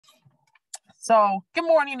So good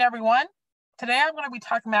morning, everyone. Today I'm going to be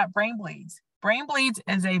talking about brain bleeds. Brain bleeds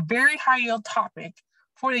is a very high yield topic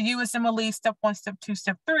for the USMLE Step 1, Step 2,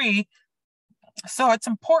 Step 3. So it's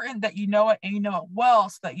important that you know it and you know it well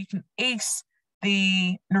so that you can ace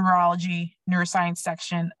the neuroscience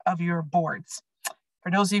section of your boards.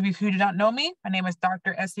 For those of you who do not know me, my name is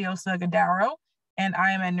Dr. Esiosa Gadaro, and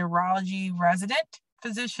I am a neurology resident,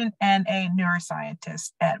 physician, and a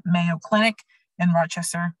neuroscientist at Mayo Clinic in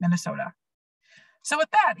Rochester, Minnesota. So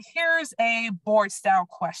with that, here's a board style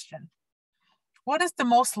question. What is the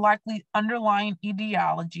most likely underlying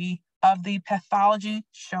etiology of the pathology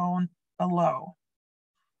shown below?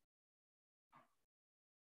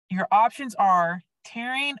 Your options are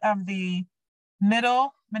tearing of the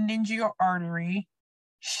middle meningeal artery,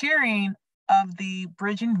 shearing of the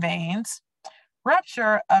bridging veins,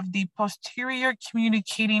 rupture of the posterior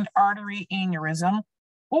communicating artery aneurysm,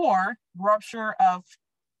 or rupture of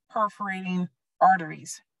perforating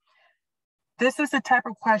arteries. This is the type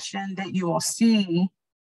of question that you will see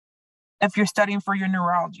if you're studying for your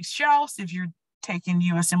neurology shelves, if you're taking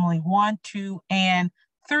USMLE 1, 2, and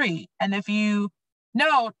 3. And if you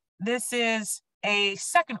note, this is a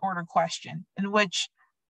second order question in which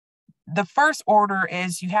the first order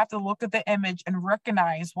is you have to look at the image and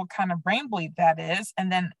recognize what kind of brain bleed that is.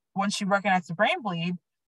 And then once you recognize the brain bleed,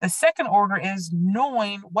 the second order is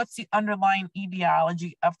knowing what's the underlying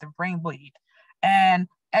etiology of the brain bleed. And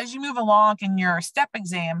as you move along in your step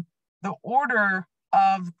exam, the order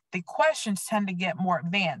of the questions tend to get more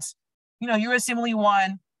advanced. You know, USMLE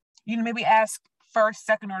 1, you maybe ask first,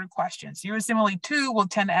 second order questions. USMLE 2 will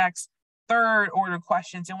tend to ask third order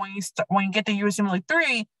questions. And when you get to USMLE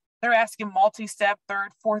 3, they're asking multi-step,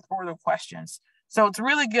 third, fourth order questions. So it's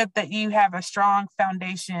really good that you have a strong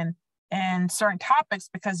foundation in certain topics,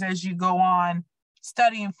 because as you go on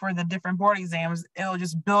studying for the different board exams, it'll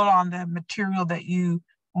just build on the material that you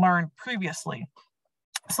learned previously.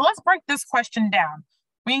 So let's break this question down.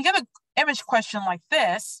 When you get an image question like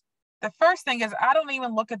this, the first thing is I don't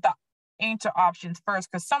even look at the answer options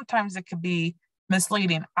first, because sometimes it could be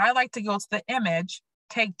misleading. I like to go to the image,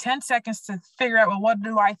 take 10 seconds to figure out, well, what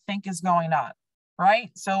do I think is going on,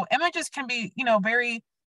 right? So images can be, very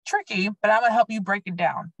tricky, but I'm gonna help you break it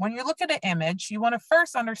down. When you look at an image, you wanna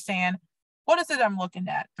first understand, what is it I'm looking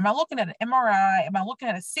at? Am I looking at an MRI? Am I looking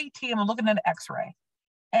at a CT? Am I looking at an X-ray?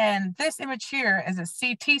 And this image here is a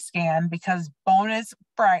CT scan because bone is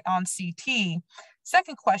bright on CT.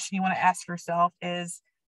 Second question you wanna ask yourself is,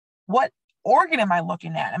 what organ am I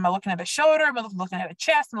looking at? Am I looking at a shoulder? Am I looking at a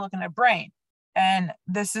chest? Am I looking at a brain? And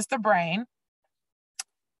this is the brain.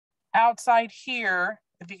 Outside here,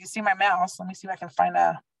 if you can see my mouse, let me see if I can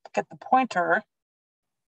get the pointer.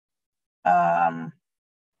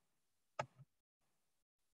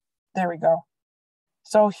 There we go.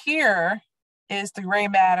 So here is the gray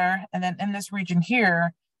matter. And then in this region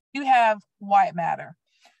here, you have white matter.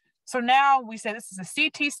 So now we say this is a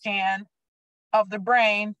CT scan of the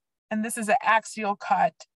brain, and this is an axial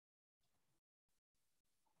cut.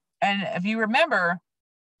 And if you remember,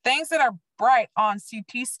 things that are bright on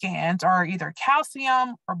CT scans are either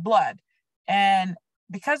calcium or blood. And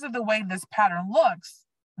because of the way this pattern looks,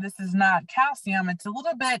 this is not calcium. It's a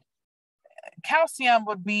little bit, calcium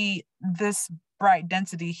would be this bright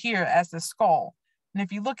density here as the skull. And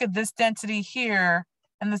if you look at this density here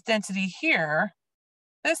and this density here,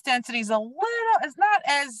 this density is it's not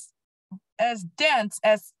as dense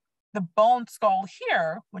as the bone skull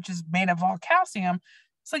here, which is made of all calcium.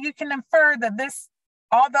 So you can infer that this,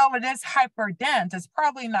 although it is hyperdense, it's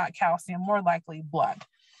probably not calcium, more likely blood.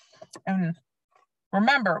 And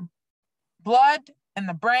remember, blood in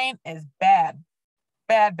the brain is bad,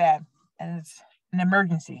 bad, bad, and it's an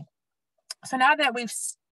emergency. So now that we've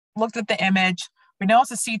looked at the image, we know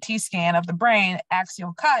it's a CT scan of the brain,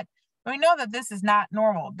 axial cut, but we know that this is not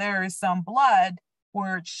normal. There is some blood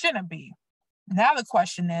where it shouldn't be. Now the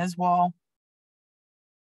question is, well,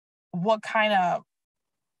 what kind of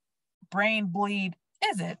brain bleed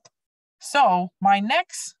is it? So my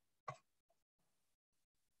next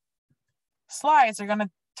slides are going to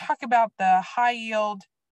talk about the high yield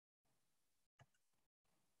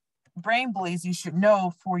brain bleeds you should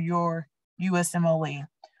know for your USMLE.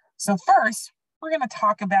 So first, we're going to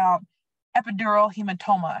talk about epidural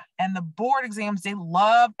hematoma. And the board exams, they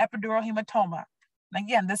love epidural hematoma. And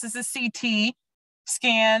again, this is a CT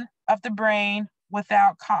scan of the brain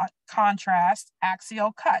without contrast,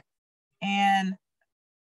 axial cut. And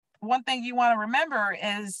one thing you want to remember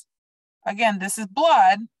is, again, this is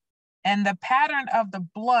blood, and the pattern of the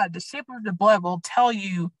blood, the shape of the blood will tell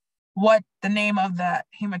you what the name of the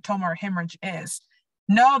hematoma or hemorrhage is.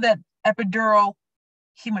 Know that epidural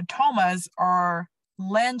hematomas are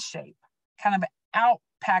lens shape, kind of out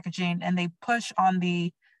packaging, and they push on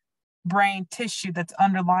the brain tissue that's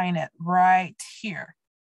underlying it right here.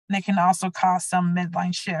 And they can also cause some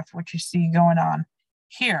midline shift, which you see going on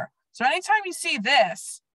here. So anytime you see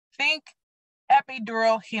this, think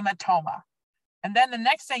epidural hematoma. And then the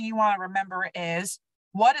next thing you want to remember is,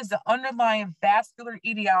 what is the underlying vascular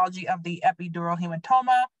etiology of the epidural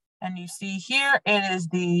hematoma? And you see here, it is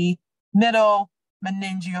the middle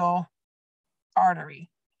meningeal artery.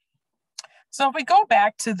 So if we go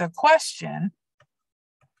back to the question,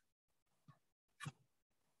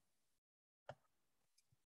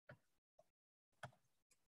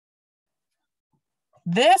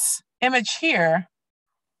 this image here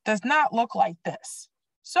does not look like this.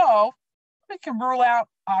 So we can rule out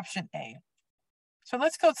option A. So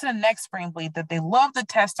let's go to the next brain bleed that they love to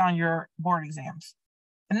test on your board exams.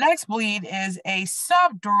 The next bleed is a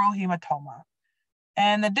subdural hematoma.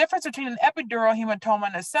 And the difference between an epidural hematoma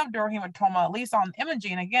and a subdural hematoma, at least on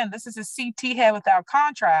imaging, again, this is a CT head without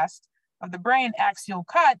contrast of the brain axial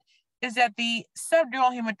cut, is that the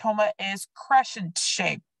subdural hematoma is crescent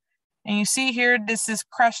shaped. And you see here, this is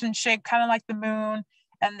crescent shaped, kind of like the moon.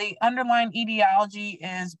 And the underlying etiology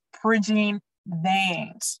is bridging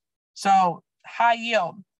veins. So high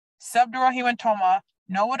yield, subdural hematoma,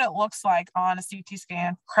 know what it looks like on a CT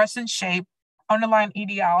scan, crescent shape, underlying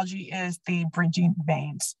etiology is the bridging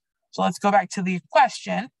veins. So let's go back to the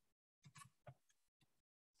question.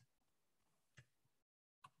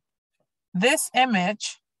 This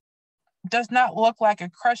image does not look like a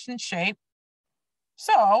crescent shape,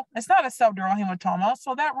 so it's not a subdural hematoma,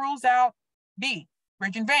 so that rules out B,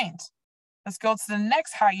 bridging veins. Let's go to the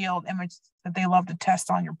next high yield image that they love to test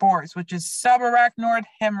on your boards, which is subarachnoid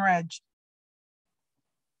hemorrhage.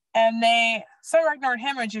 And subarachnoid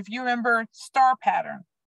hemorrhage, if you remember, star pattern.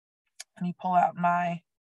 Let me pull out my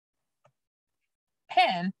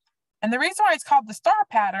pen. And the reason why it's called the star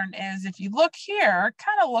pattern is, if you look here, it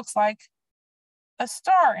kind of looks like a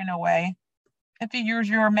star in a way, if you use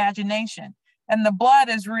your imagination. And the blood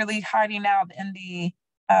is really hiding out in the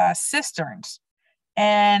cisterns.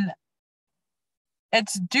 And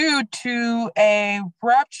it's due to a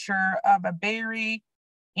rupture of a Berry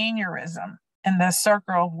aneurysm in the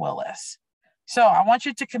circle of Willis. So I want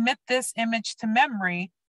you to commit this image to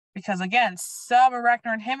memory, because again,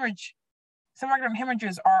 subarachnoid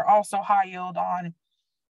hemorrhages are also high yield on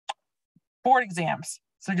board exams.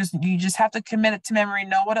 So you just have to commit it to memory,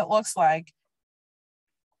 know what it looks like,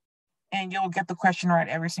 and you'll get the question right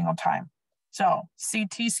every single time. So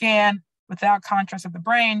CT scan without contrast of the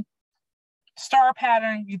brain, star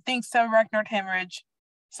pattern, you think subarachnoid hemorrhage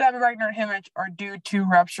are due to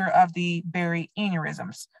rupture of the Berry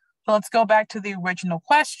aneurysms. So let's go back to the original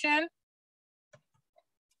question.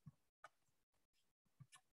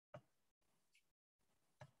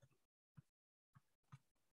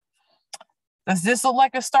 Does this look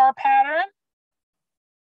like a star pattern?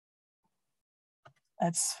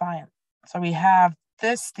 That's fine. So we have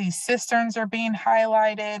this, these cisterns are being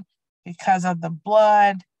highlighted because of the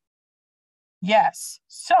blood. Yes,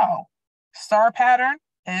 so star pattern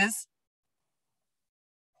is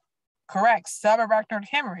correct, subarachnoid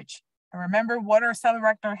hemorrhage. And remember, what are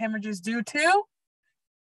subarachnoid hemorrhages due to?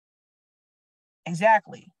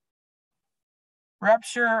 Exactly.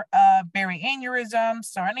 Rupture of Berry aneurysm.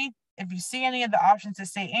 So if you see any of the options that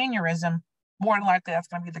say aneurysm, more than likely that's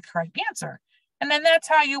going to be the correct answer. And then that's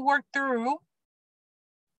how you work through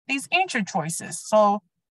these answer choices. So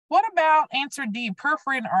what about answer D,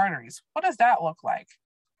 perforating arteries? What does that look like?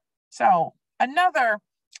 So another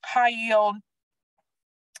high yield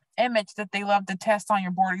image that they love to test on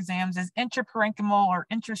your board exams is intraparenchymal or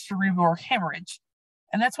intracerebral hemorrhage.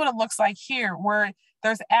 And that's what it looks like here, where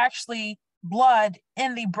there's actually blood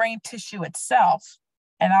in the brain tissue itself.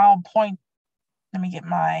 And I'll point, let me get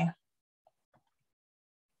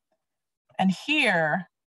and here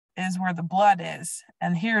is where the blood is,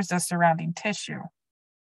 and here's the surrounding tissue.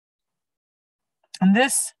 And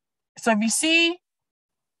so if you see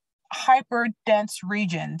hyperdense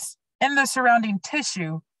regions in the surrounding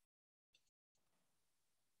tissue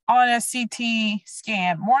on a CT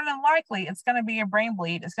scan, more than likely it's going to be a brain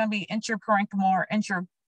bleed. It's going to be intraparenchymal or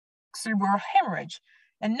intracerebral hemorrhage.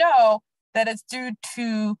 And know that it's due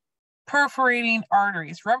to perforating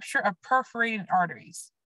arteries, rupture of perforating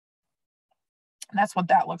arteries. And that's what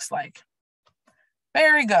that looks like.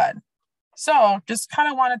 Very good. So just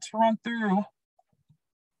kind of wanted to run through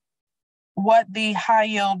what the high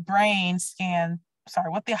yield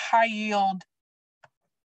what the high yield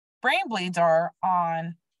brain bleeds are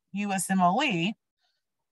on USMLE.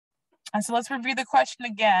 And so let's review the question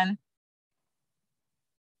again.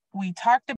 we talked